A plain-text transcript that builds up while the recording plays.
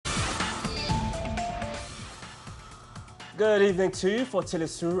Good evening to you. For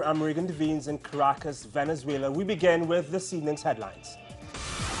Telesur, I'm Regan Devines in Caracas, Venezuela. We begin with this evening's headlines.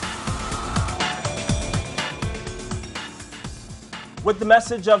 With the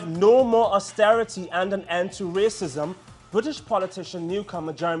message of no more austerity and an end to racism, British politician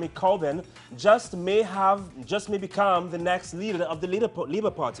newcomer Jeremy Corbyn just may become the next leader of the Labour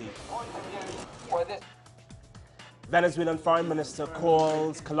Party. Venezuelan Foreign Minister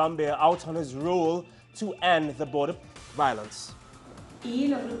calls Colombia out on his role to end the border violence.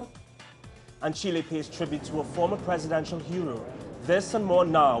 And Chile pays tribute to a former presidential hero. This and more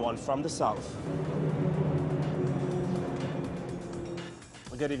now on From the South.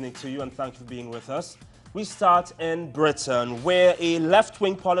 Good evening to you and thank you for being with us. We start in Britain, where a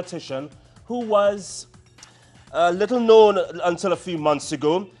left-wing politician who was little known until a few months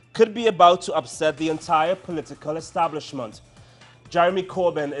ago could be about to upset the entire political establishment. Jeremy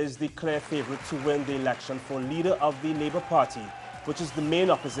Corbyn is the clear favourite to win the election for leader of the Labour Party, which is the main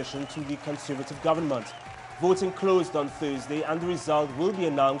opposition to the Conservative government. Voting closed on Thursday and the result will be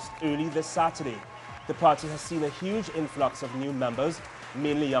announced early this Saturday. The party has seen a huge influx of new members,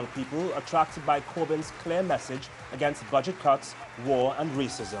 mainly young people, attracted by Corbyn's clear message against budget cuts, war and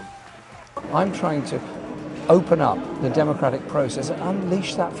racism. I'm trying to open up the democratic process and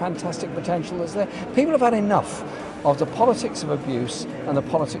unleash that fantastic potential that's there. People have had enough of the politics of abuse and the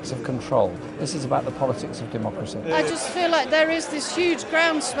politics of control. This is about the politics of democracy. I just feel like there is this huge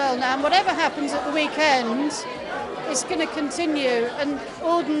groundswell now, and whatever happens at the weekend is going to continue, and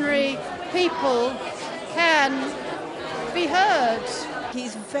ordinary people can be heard.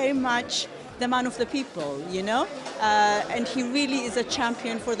 He's very much the man of the people, you know, and he really is a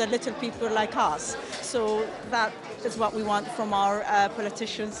champion for the little people like us. So that is what we want from our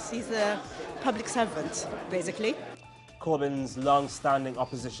politicians. He's a public servant, basically. Corbyn's long-standing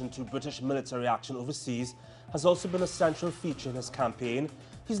opposition to British military action overseas has also been a central feature in his campaign.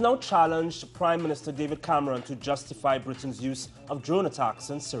 He's now challenged Prime Minister David Cameron to justify Britain's use of drone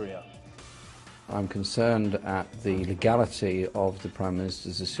attacks in Syria. I'm concerned at the legality of the Prime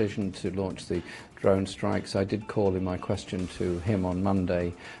Minister's decision to launch the drone strikes. I did call in my question to him on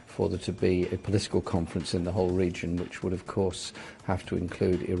Monday for there to be a political conference in the whole region, which would of course have to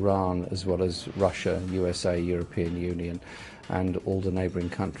include Iran as well as Russia, USA, European Union and all the neighbouring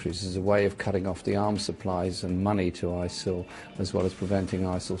countries, as a way of cutting off the arms supplies and money to ISIL, as well as preventing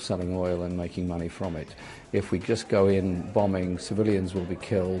ISIL selling oil and making money from it. If we just go in bombing, civilians will be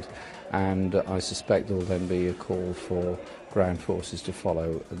killed, and I suspect there will then be a call for ground forces to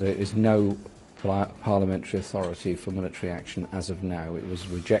follow. There is no parliamentary authority for military action as of now. It was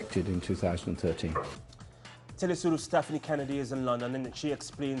rejected in 2013. Telesuru's Stephanie Kennedy is in London and she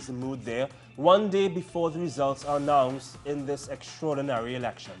explains the mood there one day before the results are announced in this extraordinary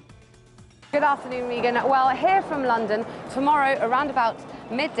election. Good afternoon, Regan. Well, here from London, tomorrow around about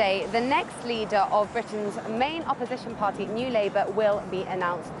midday, the next leader of Britain's main opposition party, New Labour, will be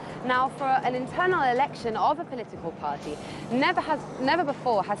announced. Now, for an internal election of a political party, never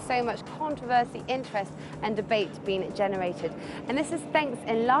before has so much controversy, interest and debate been generated. And this is thanks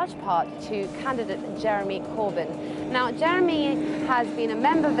in large part to candidate Jeremy Corbyn. Now, Jeremy has been a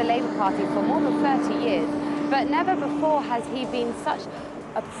member of the Labour Party for more than 30 years, but never before has he been such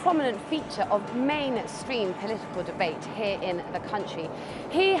a prominent feature of mainstream political debate here in the country.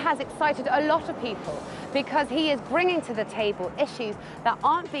 He has excited a lot of people because he is bringing to the table issues that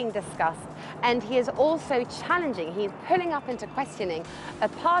aren't being discussed, and he is also challenging, he is pulling up into questioning a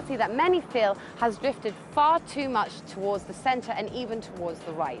party that many feel has drifted far too much towards the centre and even towards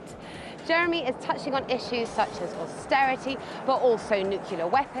the right. Jeremy is touching on issues such as austerity, but also nuclear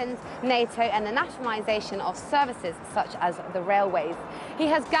weapons, NATO and the nationalisation of services such as the railways. He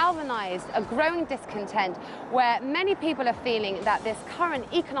has galvanised a growing discontent where many people are feeling that this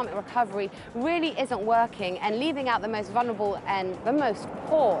current economic recovery really isn't working and leaving out the most vulnerable and the most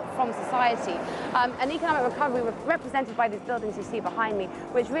poor from society. An economic recovery represented by these buildings you see behind me,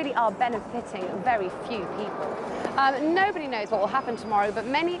 which really are benefiting very few people. Nobody knows what will happen tomorrow, but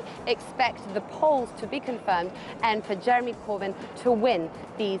many expect the polls to be confirmed and for Jeremy Corbyn to win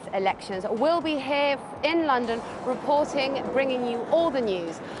these elections. We'll be here in London reporting, bringing you all the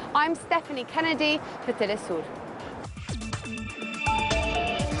news. I'm Stephanie Kennedy for Telesur.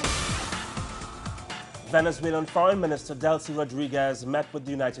 Venezuelan Foreign Minister Delcy Rodriguez met with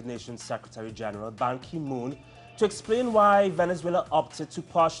the United Nations Secretary General Ban Ki-moon to explain why Venezuela opted to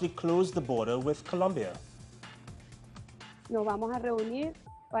partially close the border with Colombia. Nos vamos a reunir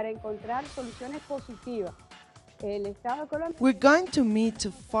para encontrar soluciones positivas We're going to meet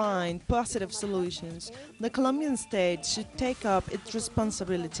to find positive solutions. The Colombian state should take up its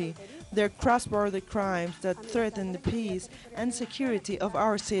responsibility. There are cross-border crimes that threaten the peace and security of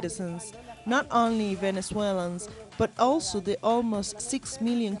our citizens, not only Venezuelans, but also the almost 6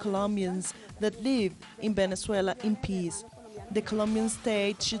 million Colombians that live in Venezuela in peace. The Colombian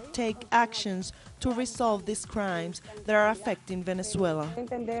state should take actions to resolve these crimes that are affecting Venezuela.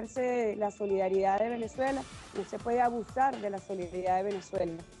 Entenderse la solidaridad de Venezuela, no se puede abusar de la solidaridad de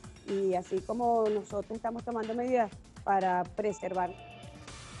Venezuela. Y así como nosotros estamos tomando medidas para preservar.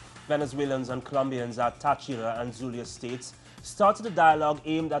 Venezuelans and Colombians at Táchira and Zulia states started a dialogue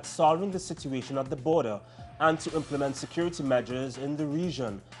aimed at solving the situation at the border and to implement security measures in the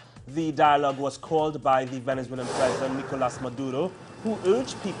region. The dialogue was called by the Venezuelan President Nicolás Maduro, who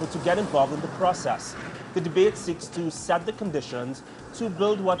urged people to get involved in the process. The debate seeks to set the conditions to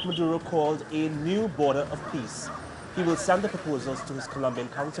build what Maduro called a new border of peace. He will send the proposals to his Colombian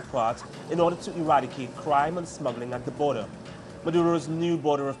counterpart in order to eradicate crime and smuggling at the border. Maduro's new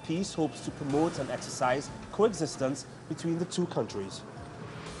border of peace hopes to promote and exercise coexistence between the two countries.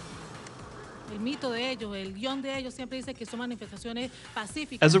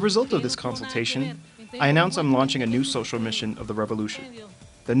 As a result of this consultation, I announce I'm launching a new social mission of the revolution,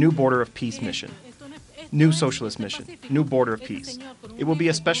 the New Border of Peace mission. New Socialist Mission, New Border of Peace. It will be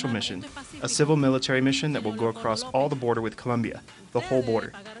a special mission, a civil-military mission that will go across all the border with Colombia, the whole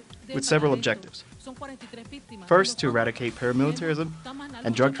border, with several objectives. First, to eradicate paramilitarism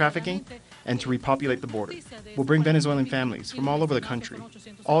and drug trafficking, and to repopulate the border. We'll bring Venezuelan families from all over the country,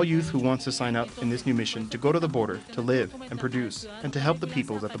 all youth who wants to sign up in this new mission to go to the border, to live and produce, and to help the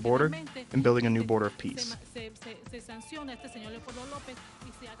peoples at the border in building a new border of peace.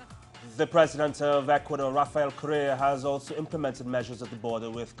 The president of Ecuador, Rafael Correa, has also implemented measures at the border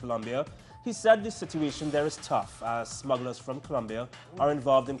with Colombia. He said the situation there is tough as smugglers from Colombia are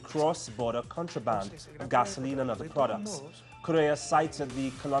involved in cross-border contraband of gasoline and other products. Correa cited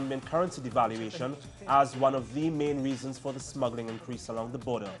the Colombian currency devaluation as one of the main reasons for the smuggling increase along the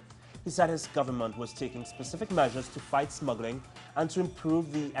border. He said his government was taking specific measures to fight smuggling and to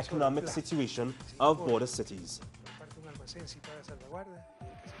improve the economic situation of border cities.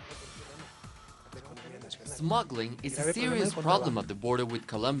 Smuggling is a serious problem at the border with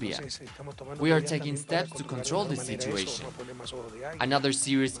Colombia. We are taking steps to control this situation. Another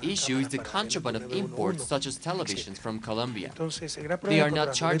serious issue is the contraband of imports such as televisions from Colombia. They are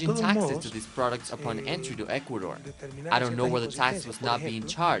not charging taxes to these products upon entry to Ecuador. I don't know where the tax was not being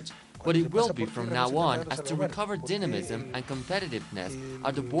charged, but it will be from now on as to recover dynamism and competitiveness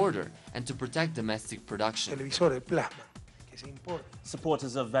at the border and to protect domestic production.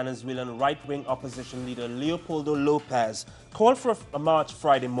 Supporters of Venezuelan right-wing opposition leader Leopoldo Lopez called for a march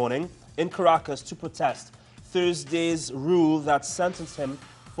Friday morning in Caracas to protest Thursday's rule that sentenced him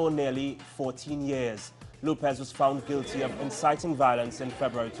for nearly 14 years. Lopez was found guilty of inciting violence in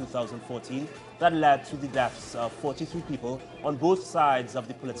February 2014 that led to the deaths of 43 people on both sides of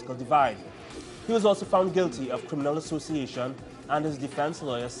the political divide. He was also found guilty of criminal association, and his defense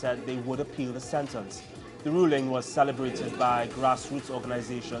lawyer said they would appeal the sentence. The ruling was celebrated by grassroots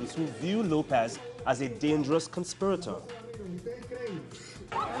organizations who view Lopez as a dangerous conspirator.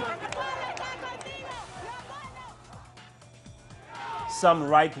 Some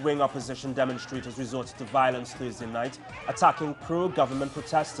right-wing opposition demonstrators resorted to violence Thursday night, attacking pro-government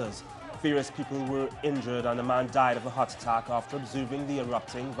protesters. Various people were injured and a man died of a heart attack after observing the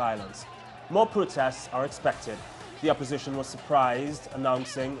erupting violence. More protests are expected. The opposition was surprised,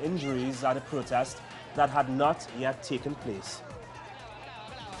 announcing injuries at a protest that had not yet taken place.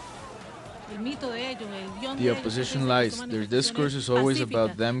 The opposition lies. Their discourse is always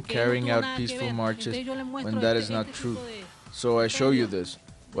about them carrying out peaceful marches when that is not true. So I show you this.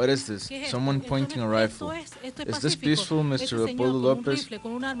 What is this? Someone pointing a rifle. Is this peaceful, Mr. Leopoldo Lopez?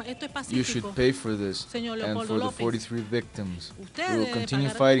 You should pay for this, and for the 43 victims. We will continue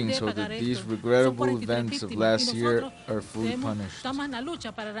fighting so that these regrettable events of last year are fully punished.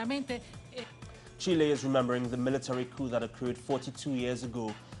 Chile is remembering the military coup that occurred 42 years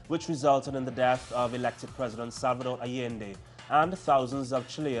ago, which resulted in the death of elected President Salvador Allende and thousands of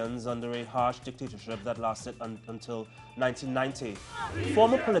Chileans under a harsh dictatorship that lasted until 1990.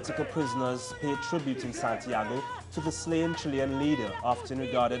 Former political prisoners paid tribute in Santiago to the slain Chilean leader, often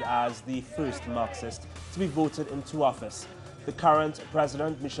regarded as the first Marxist to be voted into office. The current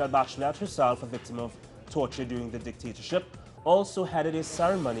president, Michelle Bachelet, herself a victim of torture during the dictatorship, also headed a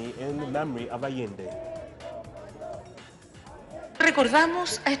ceremony in memory of Allende.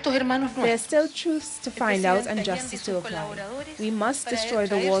 There are still truths to find out and justice to apply. We must destroy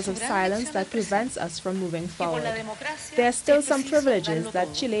the walls of silence that prevents us from moving forward. There are still some privileges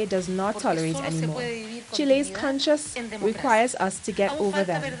that Chile does not tolerate anymore. Chile's conscience requires us to get over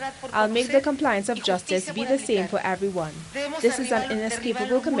them. I'll make the compliance of justice be the same for everyone. This is an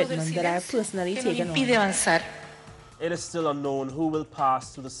inescapable commitment that I have personally taken on. It is still unknown who will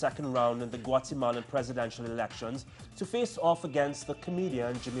pass to the second round in the Guatemalan presidential elections to face off against the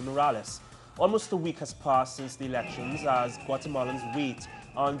comedian Jimmy Morales. Almost a week has passed since the elections as Guatemalans wait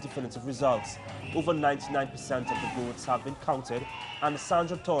on definitive results. Over 99% of the votes have been counted, and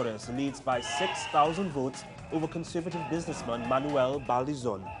Sandra Torres leads by 6,000 votes over conservative businessman Manuel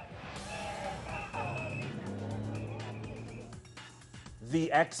Baldizon. The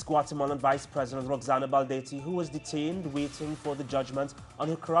ex-Guatemalan Vice President Roxana Baldetti, who was detained waiting for the judgment on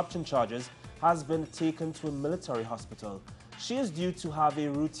her corruption charges, has been taken to a military hospital. She is due to have a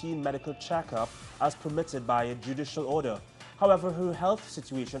routine medical checkup as permitted by a judicial order. However, her health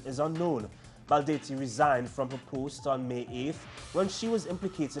situation is unknown. Baldetti resigned from her post on May 8th when she was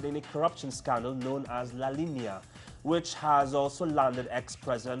implicated in a corruption scandal known as La Línea, which has also landed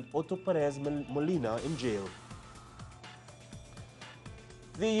ex-President Otto Pérez Molina in jail.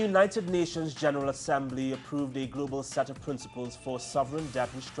 The United Nations General Assembly approved a global set of principles for sovereign debt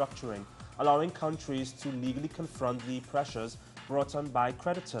restructuring, allowing countries to legally confront the pressures brought on by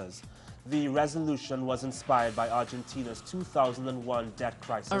creditors. The resolution was inspired by Argentina's 2001 debt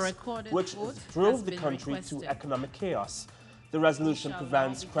crisis, which drove the country to economic chaos. The resolution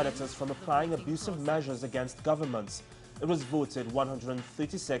prevents creditors from applying abusive measures against governments. It was voted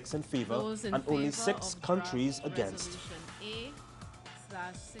 136 in favor and only 6 countries against.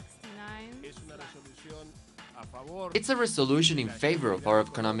 It's a resolution in favor of our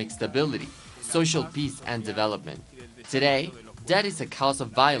economic stability, social peace and development. Today, debt is a cause of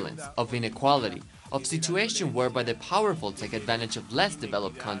violence, of inequality, of situation whereby the powerful take advantage of less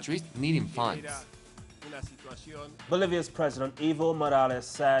developed countries needing funds. Bolivia's President Evo Morales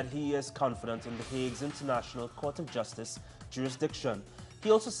said he is confident in The Hague's International Court of Justice jurisdiction.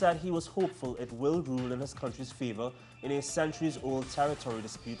 He also said he was hopeful it will rule in his country's favor in a centuries-old territory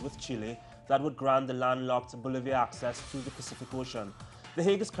dispute with Chile that would grant the landlocked Bolivia access to the Pacific Ocean. The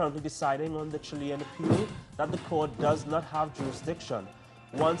Hague is currently deciding on the Chilean appeal that the court does not have jurisdiction.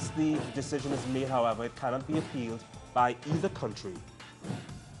 Once the decision is made, however, it cannot be appealed by either country.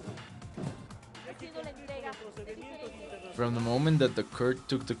 From the moment that the court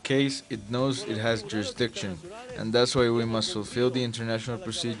took the case, it knows it has jurisdiction, and that's why we must fulfill the international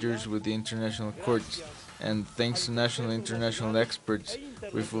procedures with the international courts. And thanks to national and international experts,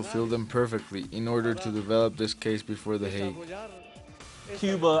 we fulfill them perfectly in order to develop this case before The Hague.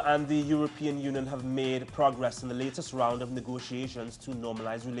 Cuba and the European Union have made progress in the latest round of negotiations to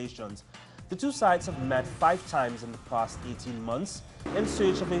normalize relations. The two sides have met 5 times in the past 18 months in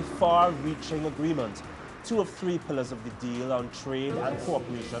search of a far-reaching agreement. 2 of 3 pillars of the deal on trade and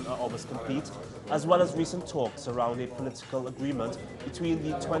cooperation are always complete, as well as recent talks around a political agreement between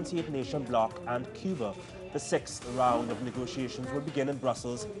the 28-nation bloc and Cuba. The 6th round of negotiations will begin in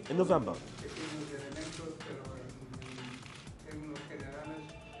Brussels in November.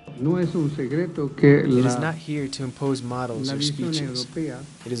 It is not here to impose models or speeches.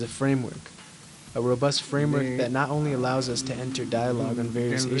 It is a framework. A robust framework that not only allows us to enter dialogue on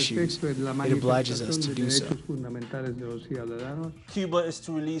various issues, it obliges us to do so. Cuba is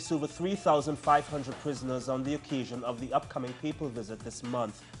to release over 3,500 prisoners on the occasion of the upcoming papal visit this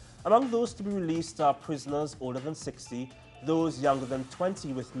month. Among those to be released are prisoners older than 60, those younger than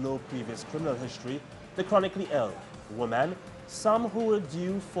 20 with no previous criminal history, the chronically ill, women, some who were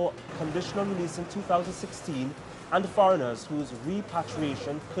due for conditional release in 2016, and foreigners whose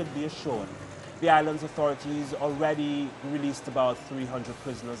repatriation could be assured. The island's authorities already released about 300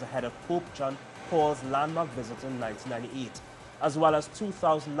 prisoners ahead of Pope John Paul's landmark visit in 1998, as well as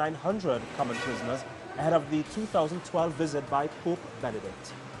 2,900 common prisoners ahead of the 2012 visit by Pope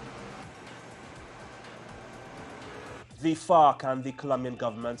Benedict. The FARC and the Colombian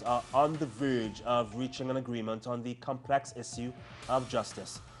government are on the verge of reaching an agreement on the complex issue of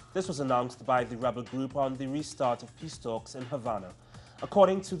justice. This was announced by the rebel group on the restart of peace talks in Havana.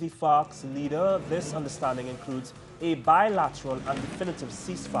 According to the FARC's leader, this understanding includes a bilateral and definitive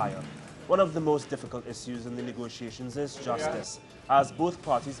ceasefire. One of the most difficult issues in the negotiations is justice, as both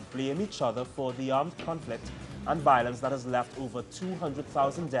parties blame each other for the armed conflict and violence that has left over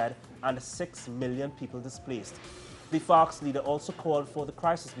 200,000 dead and 6 million people displaced. The FARC's leader also called for the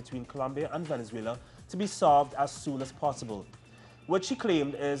crisis between Colombia and Venezuela to be solved as soon as possible, which he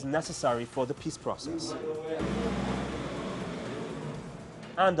claimed is necessary for the peace process.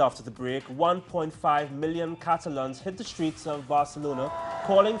 And after the break, 1.5 million Catalans hit the streets of Barcelona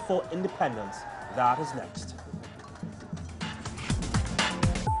calling for independence. That is next.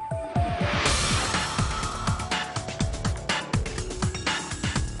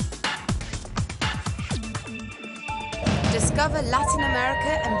 Discover Latin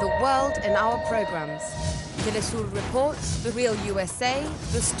America and the world in our programs. Telesur Reports, The Real USA,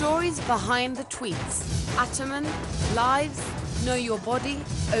 the stories behind the tweets. Ataman, Lives, Know Your Body,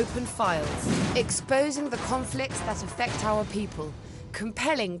 Open Files. Exposing the conflicts that affect our people.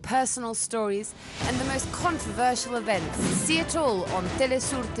 Compelling personal stories and the most controversial events. See it all on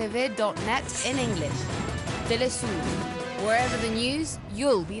telesurtv.net in English. Telesur. Wherever the news,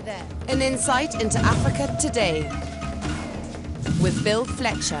 you'll be there. An insight into Africa today. With Bill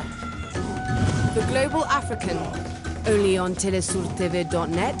Fletcher. The Global African, only on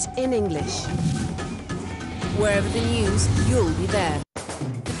telesurtv.net in English. Wherever the news, you'll be there.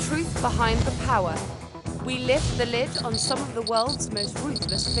 The truth behind the power. We lift the lid on some of the world's most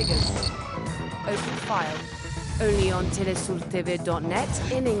ruthless figures. Open File, only on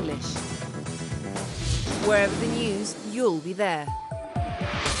telesurtv.net in English. Wherever the news, you'll be there.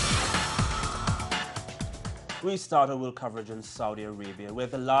 We start our world coverage in Saudi Arabia, where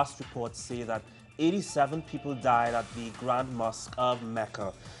the last reports say that 87 people died at the Grand Mosque of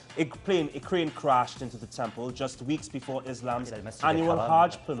Mecca. A crane crashed into the temple just weeks before Islam's annual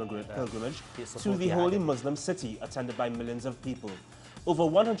Hajj pilgrimage to the holy Muslim city, attended by millions of people. Over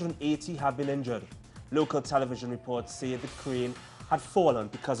 180 have been injured. Local television reports say the crane had fallen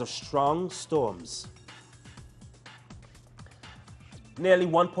because of strong storms. Nearly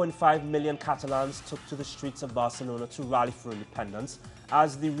 1.5 million Catalans took to the streets of Barcelona to rally for independence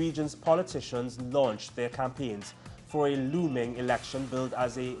as the region's politicians launched their campaigns for a looming election billed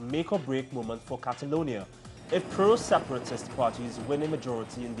as a make-or-break moment for Catalonia. If pro-separatist parties win a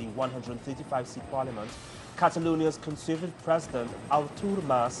majority in the 135-seat parliament, Catalonia's conservative president, Artur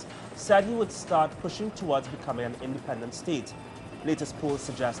Mas, said he would start pushing towards becoming an independent state. Latest polls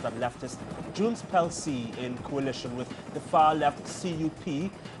suggest that leftist Junts pel Sí, in coalition with the far-left CUP,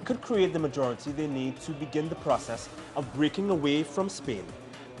 could create the majority they need to begin the process of breaking away from Spain.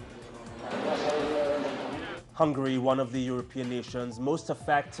 Hungary, one of the European nations most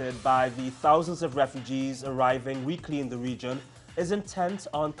affected by the thousands of refugees arriving weekly in the region, is intent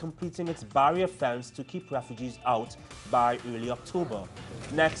on completing its barrier fence to keep refugees out by early October.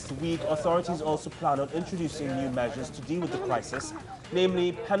 Next week, authorities also plan on introducing new measures to deal with the crisis,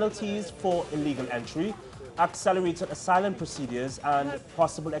 namely penalties for illegal entry, accelerated asylum procedures, and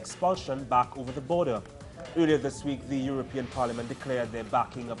possible expulsion back over the border. Earlier this week, the European Parliament declared their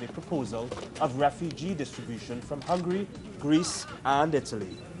backing of a proposal of refugee distribution from Hungary, Greece, and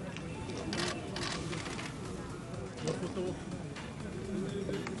Italy.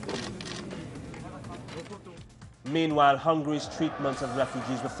 Meanwhile, Hungary's treatment of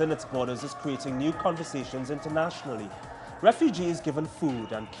refugees within its borders is creating new conversations internationally. Refugees given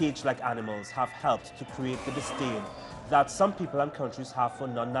food and caged like animals have helped to create the disdain that some people and countries have for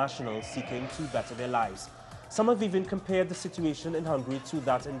non-nationals seeking to better their lives. Some have even compared the situation in Hungary to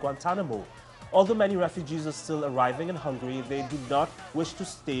that in Guantanamo. Although many refugees are still arriving in Hungary, they do not wish to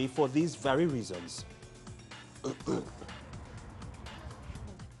stay for these very reasons.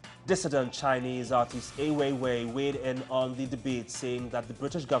 Dissident Chinese artist Ai Weiwei weighed in on the debate, saying that the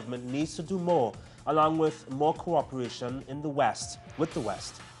British government needs to do more, along with more cooperation in the West, with the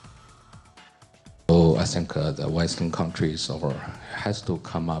West. So I think the Western countries has to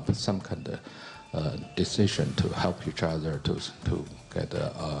come up with some kind of decision to help each other to get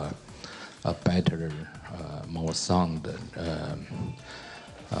a better, more sound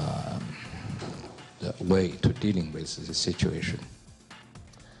way to dealing with the situation.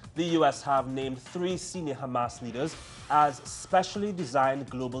 The U.S. have named 3 senior Hamas leaders as specially designed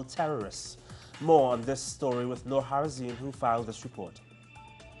global terrorists. More on this story with Noor Harazin, who filed this report.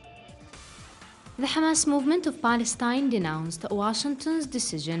 The Hamas movement of Palestine denounced Washington's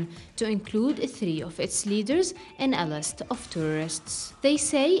decision to include 3 of its leaders in a list of terrorists. They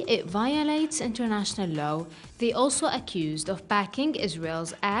say it violates international law. They also accused of backing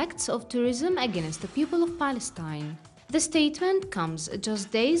Israel's acts of terrorism against the people of Palestine. The statement comes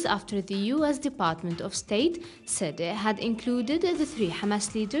just days after the U.S. Department of State said it had included the 3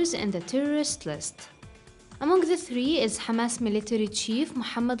 Hamas leaders in the terrorist list. Among the 3 is Hamas military chief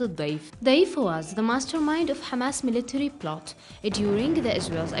Mohammed al-Deif. Deif was the mastermind of Hamas military plot during the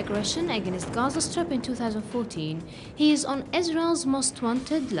Israel's aggression against Gaza Strip in 2014. He is on Israel's most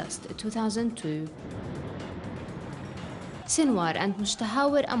wanted list 2002. Sinwar and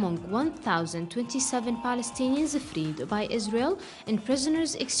Mushtahawar among 1,027 Palestinians freed by Israel in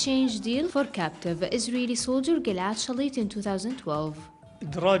prisoners exchange deal for captive Israeli soldier Gilad Shalit in 2012.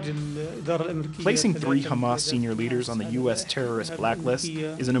 Placing 3 Hamas senior leaders on the U.S. terrorist blacklist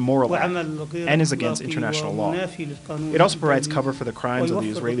is an immoral act and is against international law. It also provides cover for the crimes of the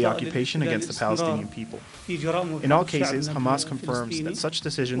Israeli occupation against the Palestinian people. In all cases, Hamas confirms that such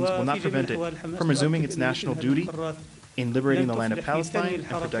decisions will not prevent it from resuming its national duty in liberating the land of Palestine and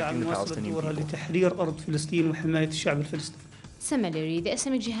protecting the Palestinian people. Similarly, the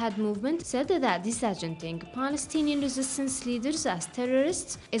Islamic Jihad movement said that disagenting Palestinian resistance leaders as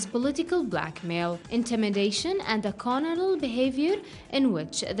terrorists is political blackmail, intimidation, and a communal behavior in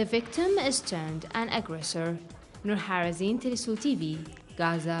which the victim is turned an aggressor. Nur Harazin, Telesul TV,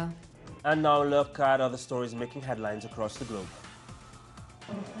 Gaza. And now look at other stories making headlines across the globe.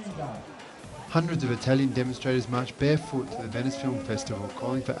 Hundreds of Italian demonstrators marched barefoot to the Venice Film Festival,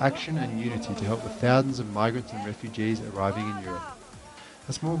 calling for action and unity to help the thousands of migrants and refugees arriving in Europe.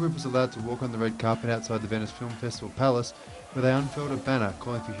 A small group was allowed to walk on the red carpet outside the Venice Film Festival Palace, where they unfurled a banner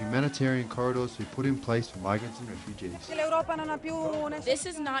calling for humanitarian corridors to be put in place for migrants and refugees. This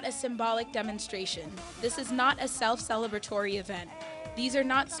is not a symbolic demonstration. This is not a self-celebratory event. These are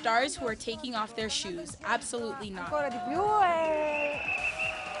not stars who are taking off their shoes. Absolutely not.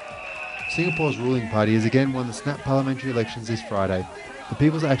 Singapore's ruling party has again won the snap parliamentary elections this Friday. The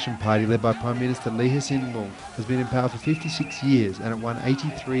People's Action Party, led by Prime Minister Lee Hsien Loong, has been in power for 56 years and it won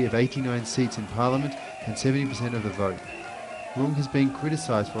 83 of 89 seats in Parliament and 70% of the vote. Loong has been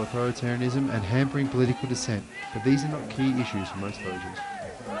criticised for authoritarianism and hampering political dissent, but these are not key issues for most voters.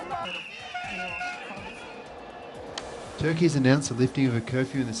 Turkey has announced the lifting of a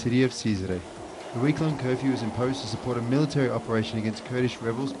curfew in the city of Cizre. The week-long curfew was imposed to support a military operation against Kurdish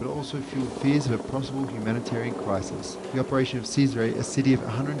rebels, but also fueled fears of a possible humanitarian crisis. The operation of Cizre, a city of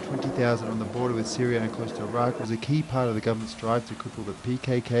 120,000 on the border with Syria and close to Iraq, was a key part of the government's drive to cripple the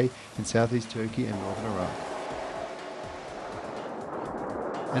PKK in southeast Turkey and northern Iraq.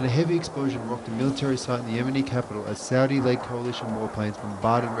 And a heavy explosion rocked a military site in the Yemeni capital as Saudi-led coalition warplanes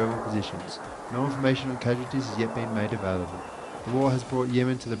bombarded rebel positions. No information on casualties has yet been made available. The war has brought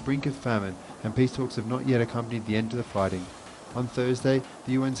Yemen to the brink of famine, and peace talks have not yet accompanied the end to the fighting. On Thursday,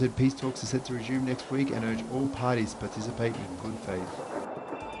 the UN said peace talks are set to resume next week and urged all parties to participate in good faith.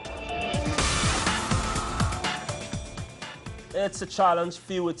 It's a challenge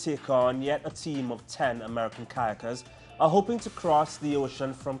few would take on, yet a team of 10 American kayakers are hoping to cross the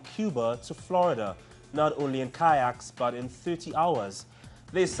ocean from Cuba to Florida, not only in kayaks but in 30 hours.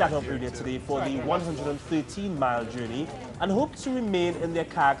 They set off earlier today for the 113-mile journey and hope to remain in their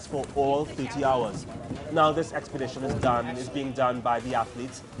kayaks for all 30 hours. Now this expedition is being done by the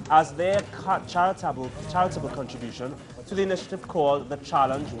athletes as their charitable contribution to the initiative called the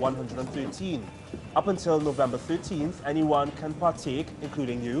Challenge 113. Up until November 13th, anyone can partake,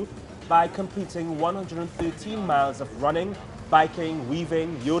 including you, by completing 113 miles of running, biking,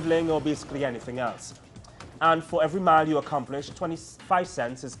 weaving, yodeling, or basically anything else. And for every mile you accomplish, 25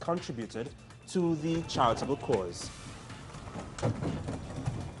 cents is contributed to the charitable cause.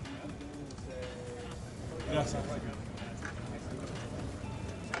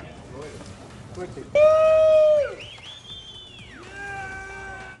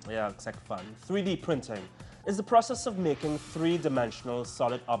 Yeah, looks like fun. 3D printing is the process of making three-dimensional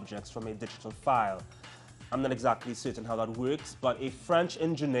solid objects from a digital file. I'm not exactly certain how that works, but a French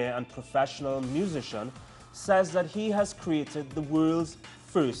engineer and professional musician says that he has created the world's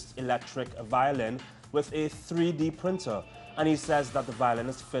first electric violin with a 3D printer, and he says that the violin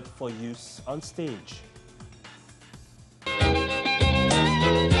is fit for use on stage.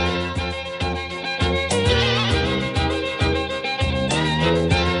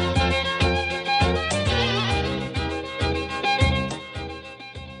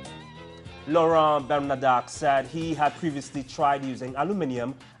 Laurent Bernadac said he had previously tried using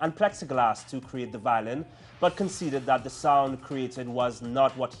aluminium and plexiglass to create the violin, but conceded that the sound created was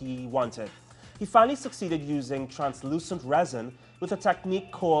not what he wanted. He finally succeeded using translucent resin with a technique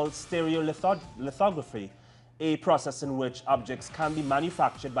called stereolithography, a process in which objects can be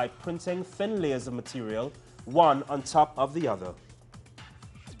manufactured by printing thin layers of material, one on top of the other.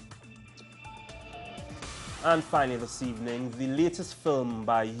 And finally this evening, the latest film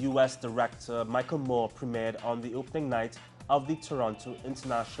by US director Michael Moore premiered on the opening night of the Toronto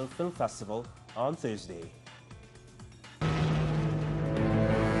International Film Festival on Thursday.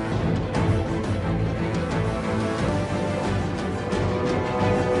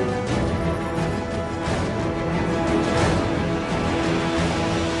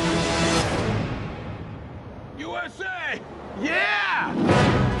 USA!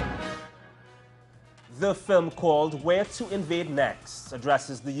 The film, called Where to Invade Next,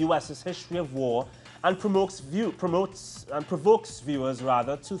 addresses the U.S.'s history of war and provokes viewers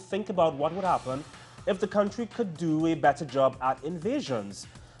to think about what would happen if the country could do a better job at invasions.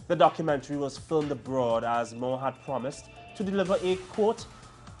 The documentary was filmed abroad as Moore had promised to deliver a, quote,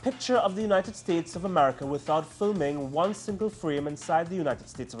 picture of the United States of America without filming one single frame inside the United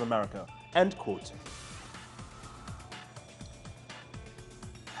States of America, end quote.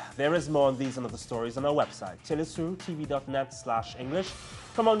 There is more on these and other stories on our website, telesurtv.net/English.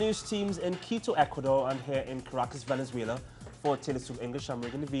 From our news teams in Quito, Ecuador, and here in Caracas, Venezuela. For Telesur English, I'm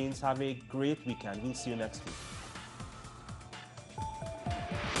Regan Levines. Have a great weekend. We'll see you next week.